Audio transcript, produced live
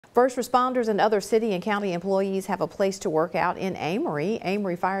First responders and other city and county employees have a place to work out in Amory.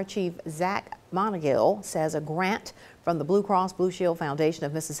 Amory Fire Chief Zach Monagill says a grant from the Blue Cross Blue Shield Foundation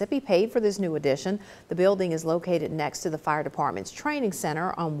of Mississippi paid for this new addition. The building is located next to the fire department's training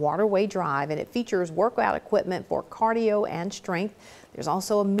center on Waterway Drive, and it features workout equipment for cardio and strength. There's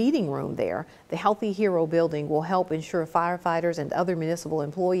also a meeting room there. The Healthy Hero building will help ensure firefighters and other municipal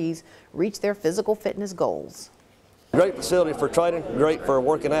employees reach their physical fitness goals. Great facility for training, great for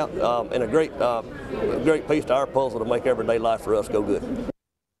working out, and a great piece to our puzzle to make everyday life for us go good.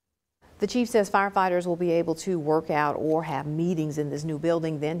 The chief says firefighters will be able to work out or have meetings in this new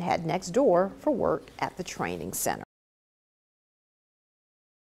building, then head next door for work at the training center.